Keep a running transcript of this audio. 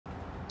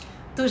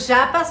Tu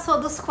já passou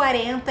dos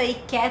 40 e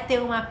quer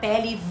ter uma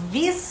pele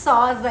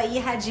viçosa e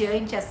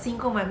radiante assim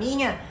como a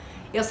minha?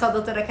 Eu sou a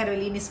doutora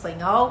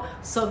Hespanhol,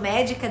 sou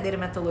médica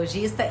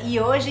dermatologista e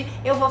hoje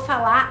eu vou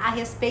falar a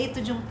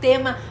respeito de um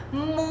tema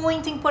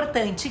muito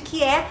importante,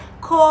 que é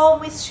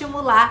como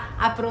estimular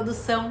a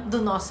produção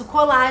do nosso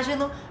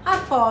colágeno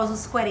após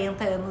os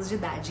 40 anos de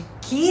idade.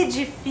 Que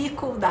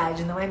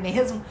dificuldade, não é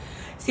mesmo?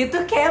 Se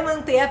tu quer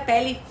manter a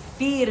pele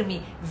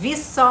firme,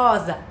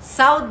 viçosa,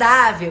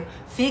 saudável,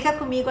 fica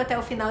comigo até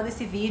o final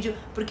desse vídeo,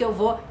 porque eu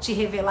vou te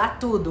revelar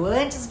tudo.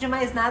 Antes de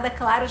mais nada,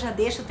 claro, já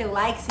deixa o teu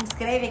like, se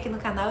inscreve aqui no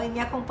canal e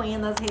me acompanha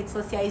nas redes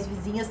sociais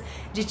vizinhas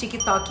de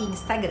TikTok e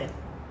Instagram.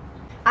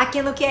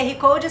 Aqui no QR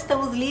Code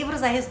estão os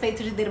livros a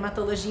respeito de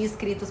dermatologia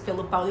escritos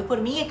pelo Paulo e por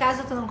mim. E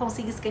caso tu não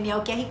consiga escanear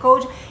o QR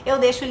Code, eu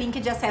deixo o link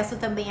de acesso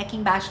também aqui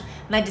embaixo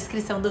na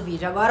descrição do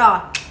vídeo.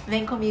 Agora, ó,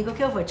 vem comigo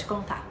que eu vou te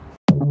contar.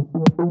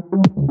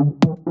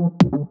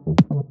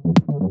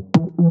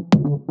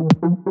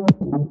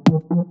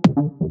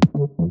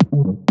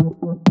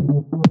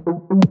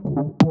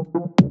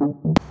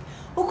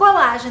 O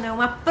colágeno é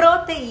uma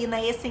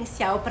proteína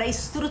essencial para a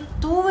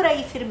estrutura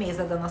e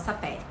firmeza da nossa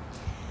pele.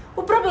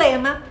 O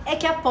problema é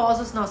que após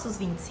os nossos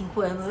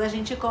 25 anos a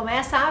gente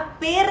começa a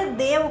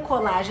perder o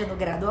colágeno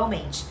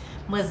gradualmente,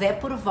 mas é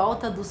por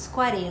volta dos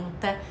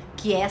 40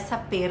 que essa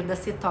perda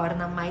se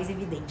torna mais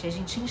evidente. A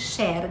gente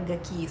enxerga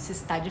que isso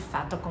está de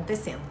fato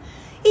acontecendo.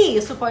 E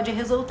isso pode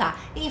resultar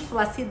em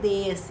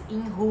flacidez, em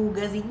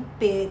rugas, em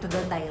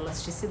perda da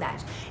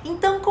elasticidade.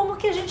 Então, como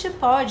que a gente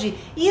pode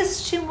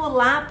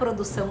estimular a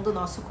produção do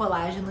nosso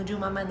colágeno de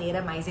uma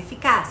maneira mais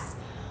eficaz?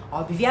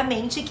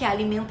 Obviamente que a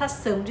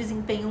alimentação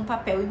desempenha um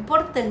papel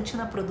importante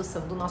na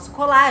produção do nosso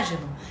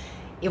colágeno.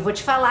 Eu vou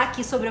te falar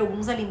aqui sobre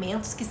alguns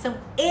alimentos que são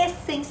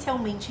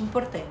essencialmente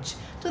importantes.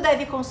 Tu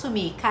deve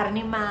consumir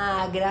carne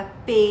magra,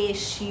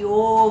 peixe,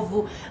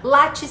 ovo,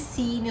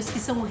 laticínios, que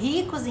são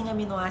ricos em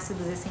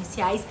aminoácidos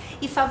essenciais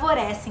e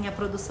favorecem a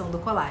produção do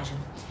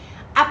colágeno.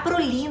 A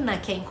prolina,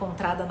 que é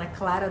encontrada na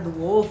clara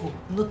do ovo,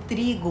 no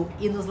trigo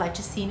e nos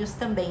laticínios,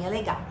 também é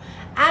legal.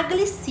 A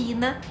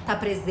glicina está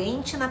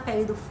presente na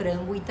pele do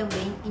frango e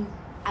também em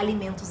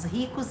alimentos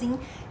ricos em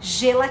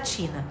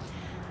gelatina.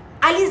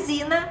 A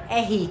lisina é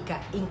rica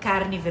em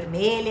carne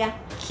vermelha,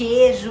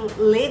 queijo,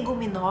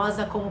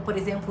 leguminosa, como por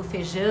exemplo o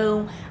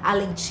feijão, a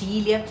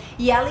lentilha.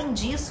 E além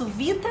disso,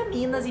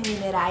 vitaminas e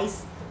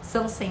minerais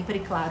são sempre,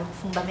 claro,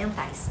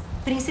 fundamentais.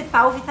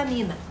 Principal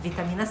vitamina,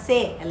 vitamina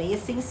C, ela é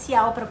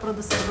essencial para a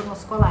produção do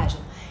nosso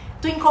colágeno.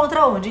 Tu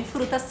encontra onde? Em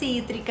frutas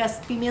cítricas,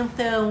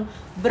 pimentão,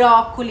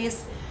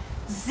 brócolis.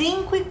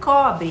 Zinco e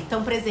cobre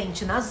estão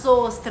presentes nas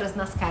ostras,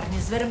 nas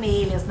carnes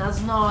vermelhas,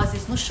 nas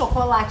nozes, no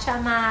chocolate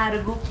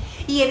amargo,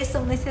 e eles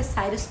são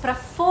necessários para a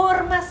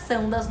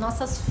formação das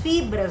nossas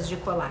fibras de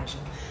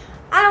colágeno.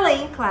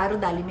 Além, claro,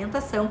 da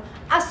alimentação,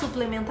 a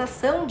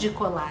suplementação de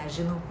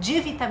colágeno, de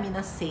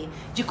vitamina C,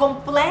 de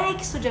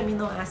complexo de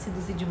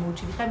aminoácidos e de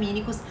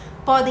multivitamínicos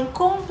podem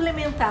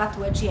complementar a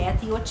tua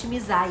dieta e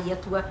otimizar aí a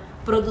tua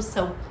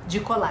produção de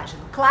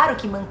colágeno. Claro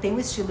que manter um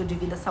estilo de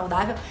vida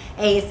saudável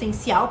é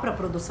essencial para a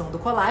produção do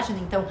colágeno,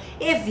 então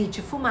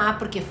evite fumar,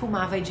 porque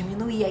fumar vai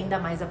diminuir ainda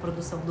mais a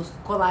produção do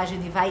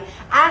colágeno e vai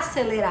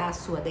acelerar a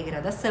sua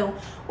degradação.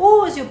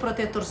 Use o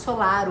protetor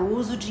solar, o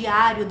uso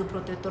diário do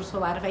protetor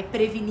solar vai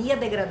prevenir a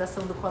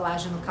degradação do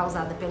colágeno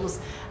causada pelos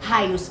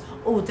raios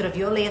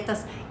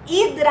ultravioletas.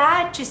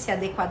 Hidrate-se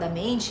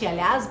adequadamente,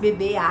 aliás,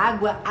 beber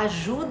água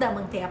ajuda a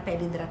manter a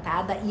pele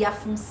hidratada e a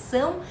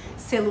função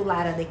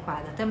celular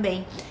adequada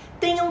também.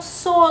 Tenha um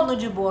sono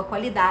de boa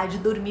qualidade,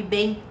 dormir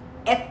bem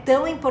é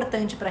tão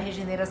importante para a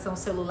regeneração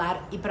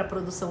celular e para a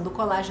produção do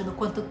colágeno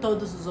quanto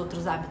todos os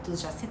outros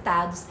hábitos já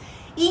citados.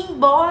 E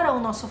embora o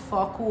nosso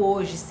foco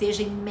hoje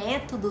seja em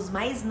métodos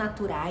mais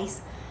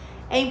naturais,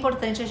 é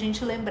importante a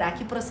gente lembrar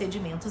que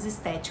procedimentos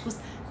estéticos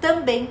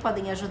também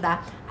podem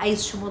ajudar a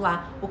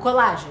estimular o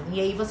colágeno.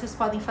 E aí vocês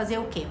podem fazer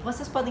o quê?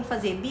 Vocês podem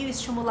fazer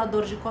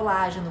bioestimulador de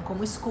colágeno,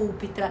 como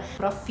Sculptra,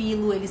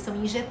 Profilo, eles são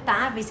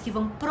injetáveis que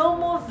vão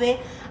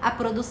promover a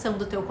produção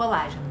do teu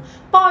colágeno.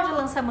 Pode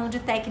lançar mão de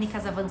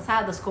técnicas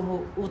avançadas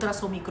como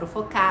ultrassom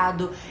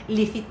microfocado,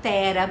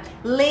 Lifitera,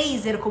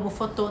 laser como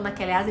Fotona,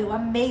 que aliás eu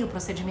amei o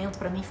procedimento,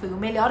 para mim foi o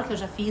melhor que eu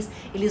já fiz.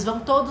 Eles vão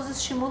todos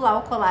estimular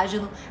o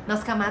colágeno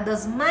nas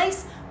camadas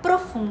mais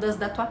profundas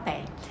da tua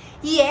pele.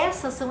 E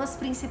essas são as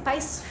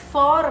principais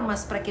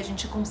formas para que a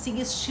gente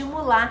consiga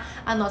estimular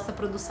a nossa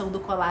produção do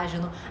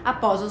colágeno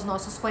após os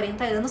nossos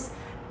 40 anos,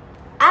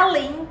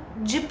 além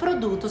de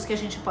produtos que a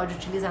gente pode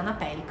utilizar na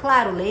pele.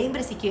 Claro,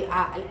 lembre-se que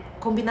a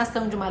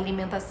combinação de uma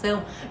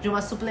alimentação, de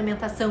uma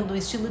suplementação, de um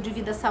estilo de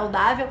vida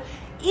saudável,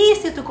 e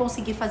se tu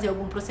conseguir fazer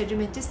algum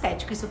procedimento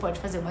estético, isso pode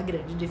fazer uma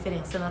grande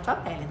diferença na tua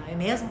pele, não é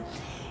mesmo?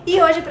 E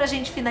hoje, pra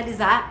gente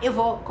finalizar, eu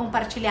vou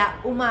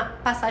compartilhar uma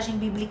passagem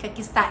bíblica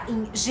que está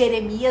em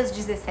Jeremias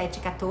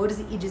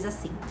 17:14 e diz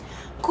assim: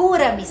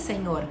 Cura-me,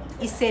 Senhor,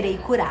 e serei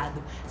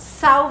curado.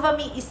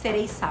 Salva-me e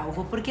serei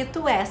salvo, porque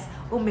tu és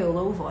o meu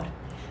louvor.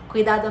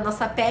 Cuidar da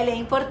nossa pele é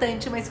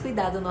importante, mas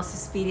cuidar do nosso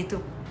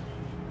espírito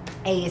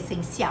é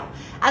essencial.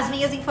 As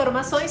minhas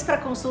informações para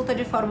consulta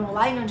de forma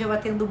online, onde eu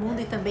atendo o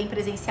mundo, e também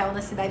presencial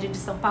na cidade de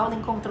São Paulo,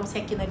 encontram-se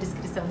aqui na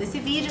descrição desse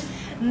vídeo.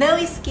 Não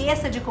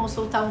esqueça de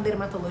consultar um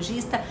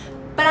dermatologista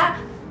para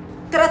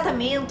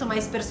tratamento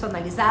mais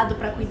personalizado,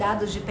 para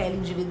cuidados de pele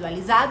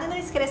individualizado, e não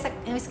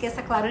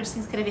esqueça, claro, de se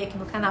inscrever aqui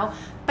no canal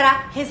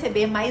para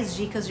receber mais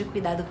dicas de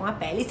cuidado com a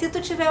pele. E se tu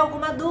tiver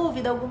alguma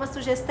dúvida, alguma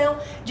sugestão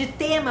de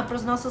tema para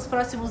os nossos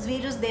próximos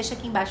vídeos, deixa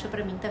aqui embaixo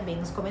para mim também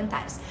nos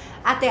comentários.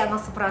 Até o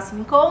nosso próximo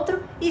encontro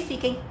e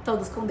fiquem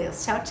todos com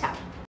Deus. Tchau, tchau!